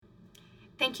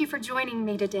Thank you for joining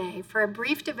me today for a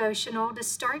brief devotional to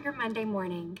start your Monday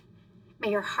morning. May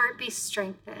your heart be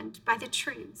strengthened by the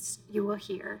truths you will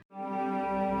hear.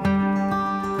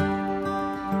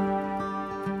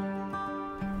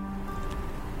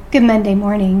 Good Monday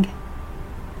morning.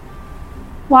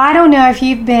 Well, I don't know if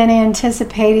you've been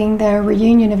anticipating the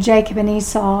reunion of Jacob and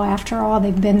Esau after all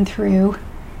they've been through.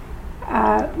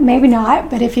 Maybe not,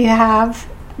 but if you have,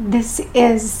 this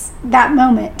is that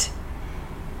moment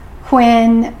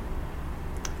when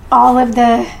all of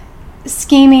the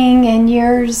scheming and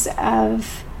years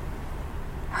of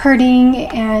hurting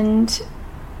and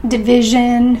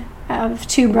division of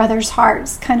two brothers'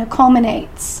 hearts kind of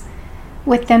culminates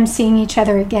with them seeing each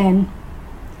other again.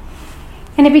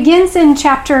 And it begins in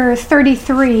chapter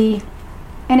 33,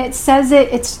 and it says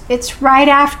it's right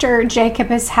after Jacob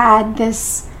has had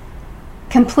this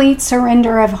complete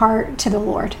surrender of heart to the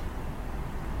Lord,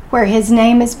 where his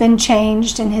name has been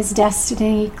changed and his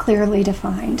destiny clearly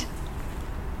defined.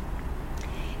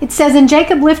 It says, "And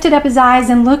Jacob lifted up his eyes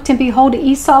and looked, and behold,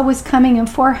 Esau was coming, and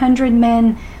 400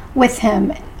 men with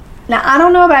him." Now, I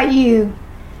don't know about you,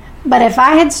 but if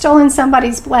I had stolen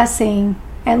somebody's blessing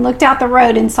and looked out the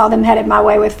road and saw them headed my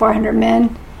way with 400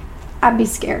 men, I'd be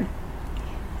scared.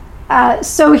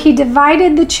 So he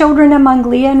divided the children among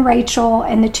Leah and Rachel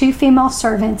and the two female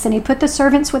servants, and he put the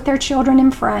servants with their children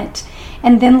in front,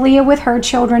 and then Leah with her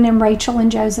children, and Rachel and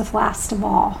Joseph last of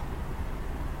all.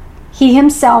 He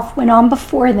himself went on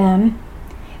before them,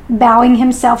 bowing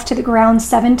himself to the ground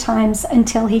 7 times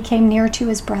until he came near to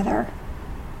his brother.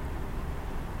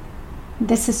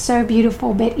 This is so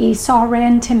beautiful, but Esau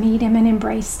ran to meet him and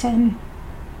embraced him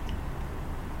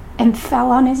and fell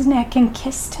on his neck and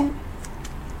kissed him.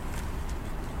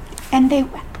 And they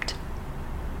wept.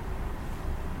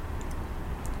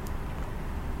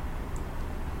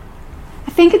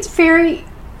 I think it's very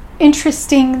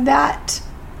interesting that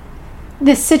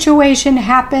this situation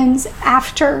happens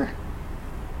after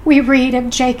we read of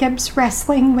Jacob's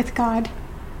wrestling with God.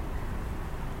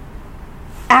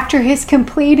 After his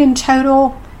complete and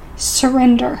total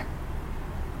surrender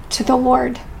to the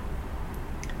Lord,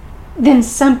 then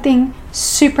something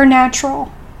supernatural,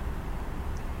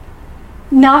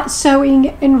 not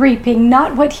sowing and reaping,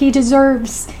 not what he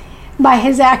deserves by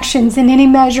his actions in any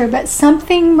measure, but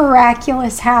something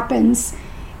miraculous happens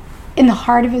in the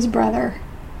heart of his brother.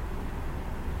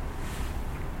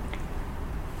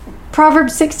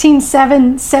 Proverbs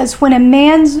 16:7 says, "When a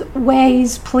man's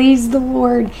ways please the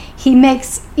Lord, he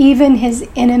makes even his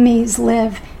enemies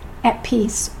live at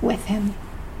peace with him."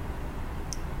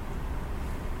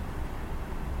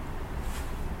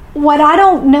 What I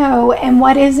don't know and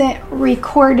what isn't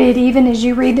recorded, even as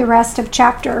you read the rest of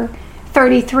chapter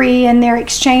 33 and their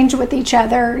exchange with each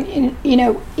other,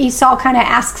 Esau kind of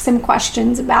asks him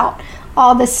questions about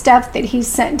all the stuff that he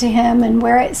sent to him and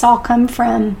where it's all come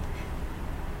from.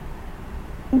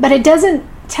 But it doesn't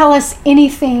tell us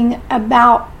anything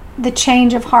about the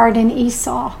change of heart in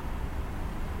Esau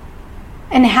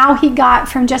and how he got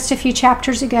from just a few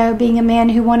chapters ago being a man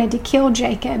who wanted to kill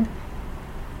Jacob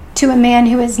to a man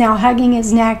who is now hugging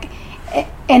his neck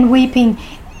and weeping.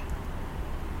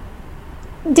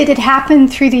 Did it happen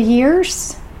through the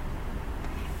years?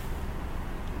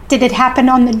 Did it happen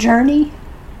on the journey?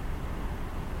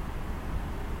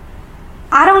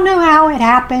 I don't know how it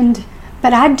happened,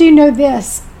 but I do know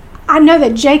this. I know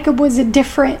that Jacob was a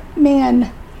different man.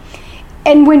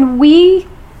 And when we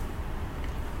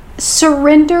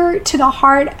surrender to the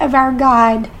heart of our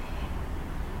God,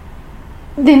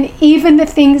 then even the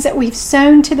things that we've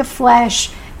sown to the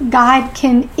flesh,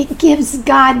 it gives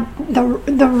God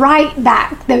the right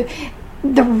back,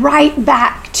 the right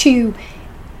back to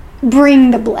bring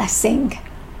the blessing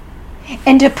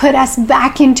and to put us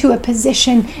back into a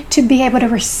position to be able to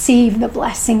receive the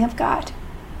blessing of God.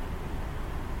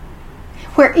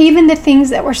 Where even the things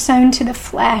that were sown to the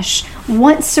flesh,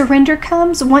 once surrender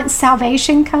comes, once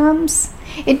salvation comes,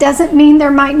 it doesn't mean there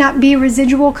might not be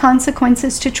residual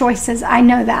consequences to choices. I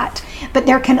know that. But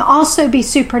there can also be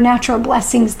supernatural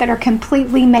blessings that are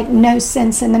completely make no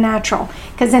sense in the natural.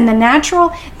 Because in the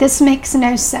natural, this makes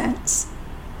no sense.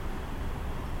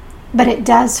 But it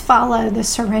does follow the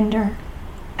surrender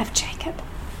of Jacob.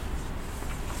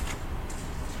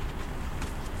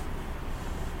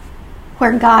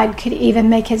 Where God could even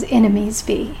make his enemies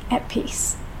be at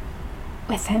peace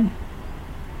with him.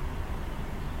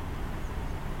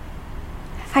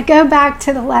 I go back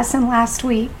to the lesson last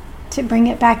week to bring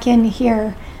it back in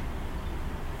here.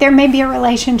 There may be a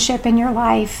relationship in your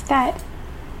life that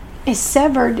is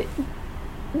severed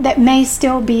that may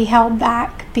still be held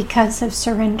back because of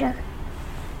surrender.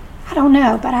 I don't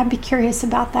know, but I'd be curious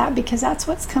about that because that's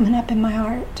what's coming up in my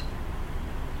heart.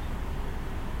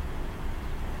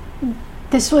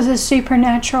 This was a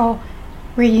supernatural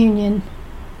reunion.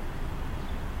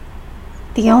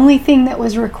 The only thing that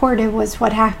was recorded was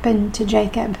what happened to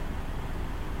Jacob.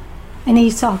 And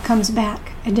Esau comes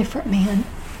back a different man.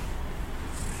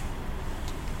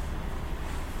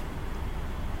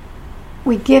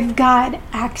 We give God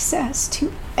access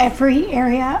to every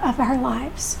area of our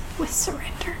lives with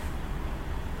surrender,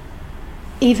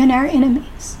 even our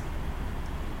enemies.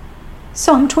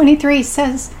 Psalm 23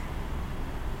 says,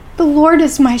 "The Lord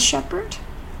is my shepherd."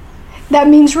 That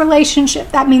means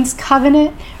relationship. That means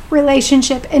covenant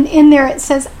relationship. And in there it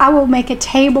says, "I will make a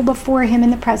table before him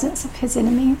in the presence of his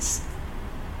enemies."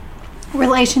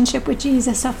 Relationship with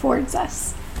Jesus affords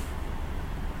us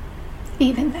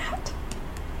even that.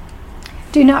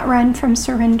 Do not run from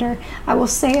surrender. I will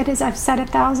say it as I've said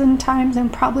 1,000 times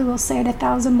and probably will say it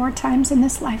 1,000 more times in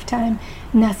this lifetime.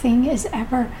 Nothing is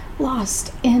ever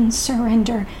lost in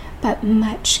surrender, but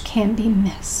much can be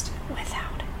missed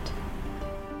without it.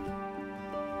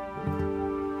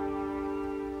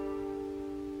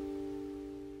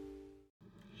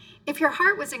 If your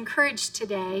heart was encouraged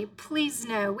today, please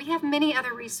know we have many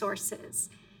other resources.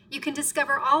 You can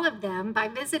discover all of them by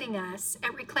visiting us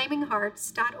at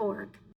reclaiminghearts.org.